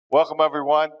Welcome,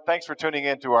 everyone. Thanks for tuning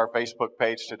in to our Facebook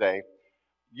page today.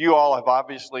 You all have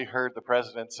obviously heard the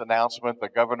president's announcement, the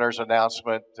governor's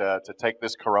announcement to take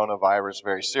this coronavirus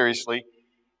very seriously.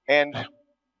 And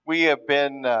we have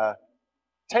been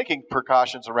taking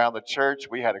precautions around the church.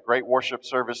 We had a great worship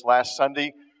service last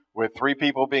Sunday with 3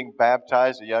 people being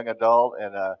baptized, a young adult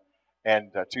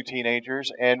and 2 teenagers.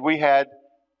 And we had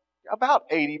about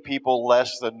 80 people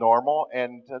less than normal,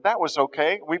 and that was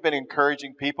okay. We've been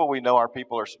encouraging people. We know our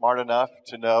people are smart enough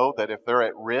to know that if they're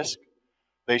at risk,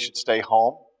 they should stay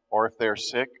home, or if they're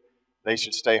sick, they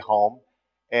should stay home.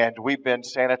 And we've been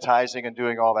sanitizing and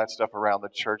doing all that stuff around the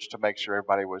church to make sure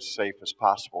everybody was safe as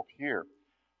possible here.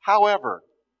 However,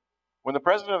 when the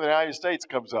President of the United States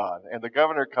comes on and the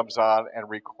governor comes on and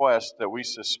requests that we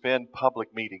suspend public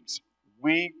meetings,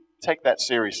 we take that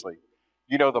seriously.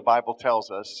 You know, the Bible tells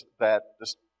us that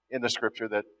in the Scripture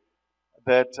that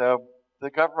the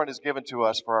government is given to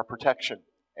us for our protection,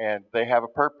 and they have a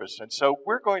purpose. And so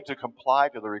we're going to comply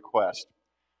to the request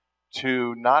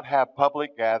to not have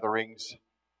public gatherings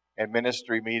and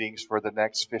ministry meetings for the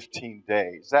next 15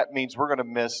 days. That means we're going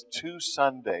to miss 2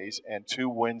 Sundays and 2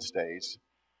 Wednesdays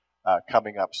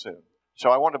coming up soon.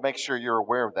 So I want to make sure you're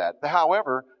aware of that.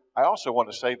 However, I also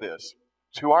want to say this.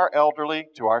 To our elderly,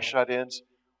 to our shut-ins,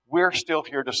 we're still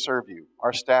here to serve you.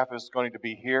 Our staff is going to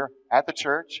be here at the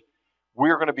church.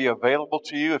 We're going to be available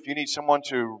to you. If you need someone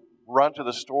to run to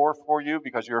the store for you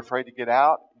because you're afraid to get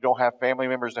out, you don't have family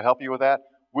members to help you with that,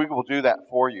 we will do that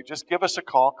for you. Just give us a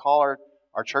call. Call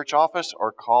our church office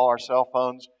or call our cell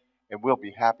phones, and we'll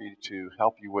be happy to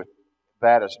help you with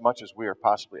that as much as we are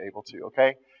possibly able to,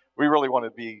 okay? We really want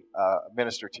to be a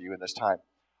minister to you in this time.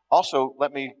 Also,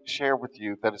 let me share with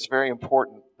you that it's very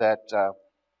important that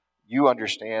you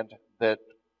understand that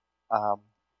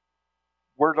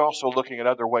we're also looking at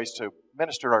other ways to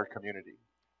minister to our community.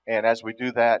 And as we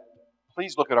do that,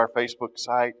 please look at our Facebook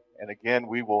site. And again,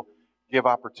 we will give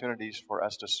opportunities for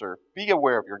us to serve. Be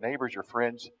aware of your neighbors, your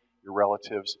friends, your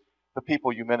relatives, the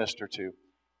people you minister to,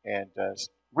 and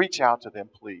reach out to them,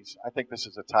 please. I think this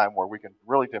is a time where we can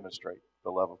really demonstrate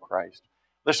the love of Christ.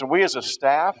 Listen, we as a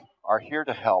staff are here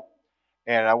to help,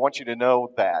 and I want you to know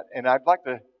that. And I'd like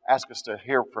to ask us to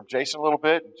hear from Jason a little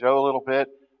bit and Joe a little bit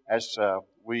as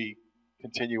we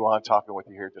continue on talking with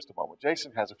you here in just a moment.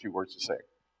 Jason has a few words to say.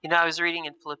 You know, I was reading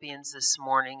in Philippians this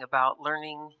morning about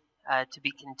learning to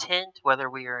be content, whether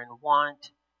we are in want,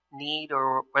 need,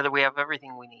 or whether we have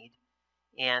everything we need.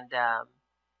 And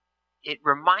it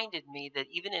reminded me that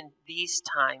even in these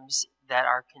times that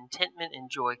our contentment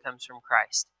and joy comes from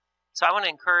Christ. So I want to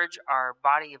encourage our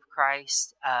body of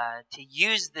Christ to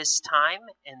use this time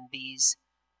and these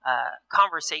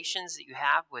conversations that you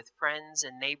have with friends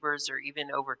and neighbors or even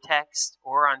over text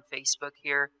or on Facebook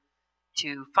here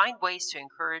to find ways to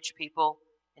encourage people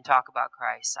and talk about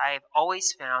Christ. I have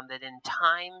always found that in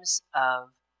times of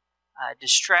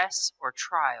distress or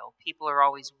trial, people are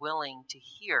always willing to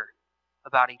hear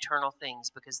about eternal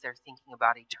things because they're thinking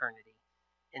about eternity.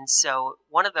 And so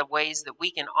one of the ways that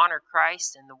we can honor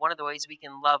Christ and one of the ways we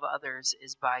can love others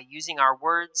is by using our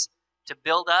words to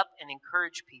build up and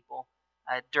encourage people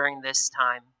during this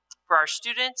time. For our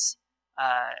students,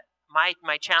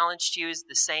 my challenge to you is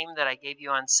the same that I gave you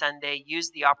on Sunday.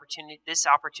 Use this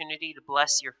opportunity to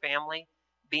bless your family,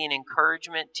 be an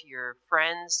encouragement to your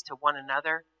friends, to one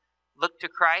another. Look to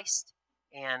Christ,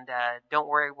 and don't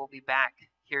worry, we'll be back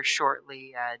here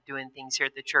shortly doing things here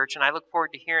at the church. And I look forward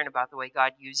to hearing about the way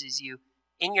God uses you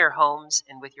in your homes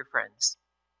and with your friends.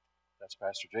 That's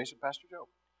Pastor Jason. Pastor Joe.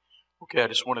 Okay, I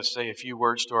just want to say a few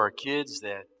words to our kids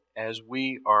that as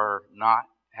we are not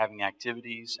having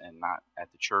activities and not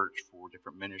at the church for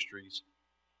different ministries,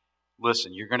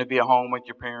 listen, you're going to be at home with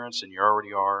your parents, and you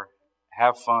already are.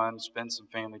 Have fun, spend some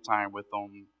family time with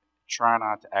them. Try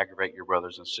not to aggravate your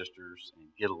brothers and sisters and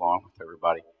get along with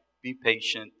everybody. Be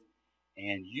patient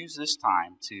and use this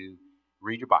time to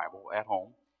read your Bible at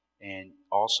home and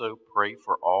also pray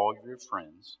for all your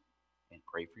friends and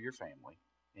pray for your family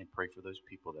and pray for those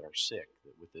people that are sick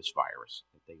with this virus,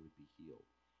 that they would be healed,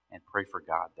 and pray for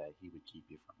God that He would keep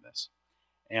you from this.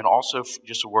 And also,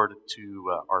 just a word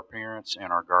to our parents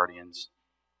and our guardians,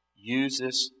 use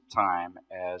this time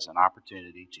as an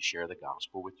opportunity to share the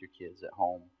gospel with your kids at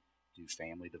home, do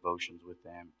family devotions with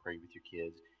them, pray with your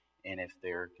kids, and if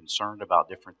they're concerned about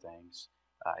different things,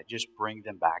 just bring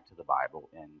them back to the Bible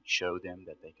and show them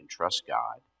that they can trust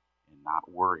God and not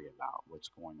worry about what's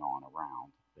going on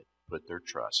around, but put their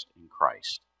trust in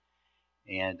Christ.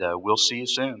 And we'll see you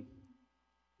soon.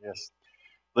 Yes.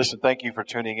 Listen, thank you for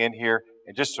tuning in here.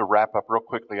 And just to wrap up real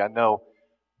quickly, I know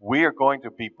we are going to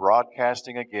be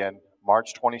broadcasting again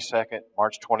March 22nd,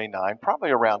 March 29th, probably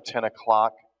around 10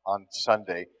 o'clock on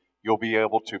Sunday, you'll be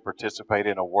able to participate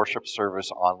in a worship service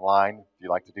online. If you'd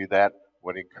like to do that,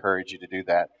 would encourage you to do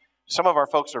that. Some of our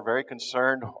folks are very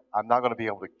concerned. I'm not going to be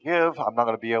able to give. I'm not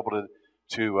going to be able to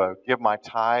give my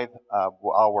tithe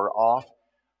while we're off.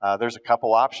 There's a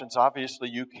couple options. Obviously,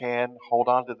 you can hold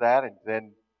on to that and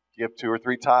then give 2 or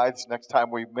 3 tithes next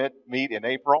time we meet in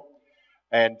April.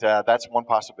 And that's one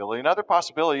possibility. Another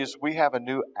possibility is we have a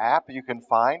new app you can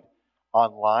find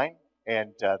online,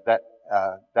 and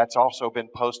that's also been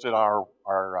posted on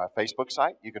our Facebook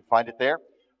site. You can find it there,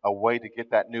 a way to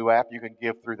get that new app. You can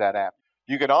give through that app.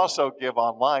 You can also give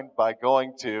online by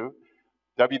going to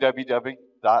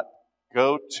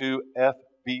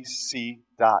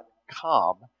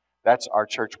www.gotofbc.com. That's our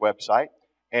church website,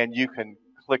 and you can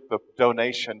click the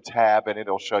donation tab, and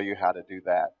it'll show you how to do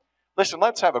that. Listen,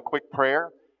 let's have a quick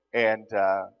prayer, and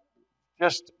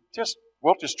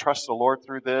we'll just trust the Lord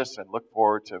through this and look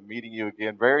forward to meeting you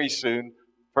again very soon,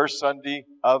 first Sunday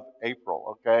of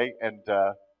April, okay? And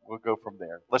we'll go from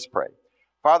there. Let's pray.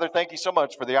 Father, thank you so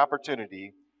much for the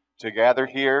opportunity to gather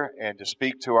here and to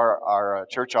speak to our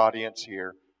church audience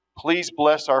here. Please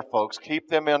bless our folks. Keep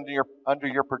them under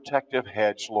your protective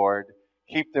hedge, Lord.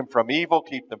 Keep them from evil.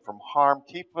 Keep them from harm.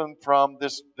 Keep them from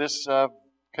this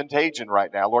contagion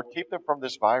right now. Lord, keep them from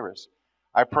this virus.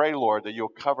 I pray, Lord, that you'll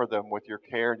cover them with your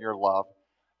care and your love.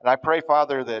 And I pray,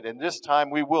 Father, that in this time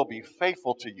we will be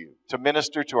faithful to you, to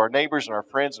minister to our neighbors and our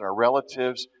friends and our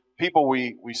relatives, people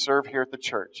we serve here at the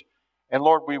church. And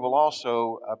Lord, we will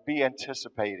also be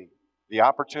anticipating the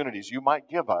opportunities you might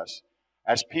give us.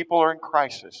 As people are in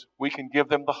crisis, we can give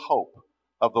them the hope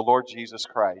of the Lord Jesus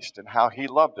Christ and how he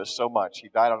loved us so much. He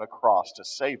died on a cross to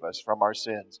save us from our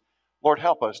sins. Lord,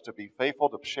 help us to be faithful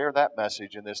to share that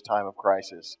message in this time of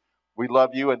crisis. We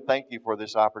love you and thank you for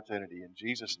this opportunity. In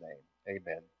Jesus' name,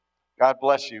 amen. God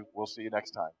bless you. We'll see you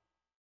next time.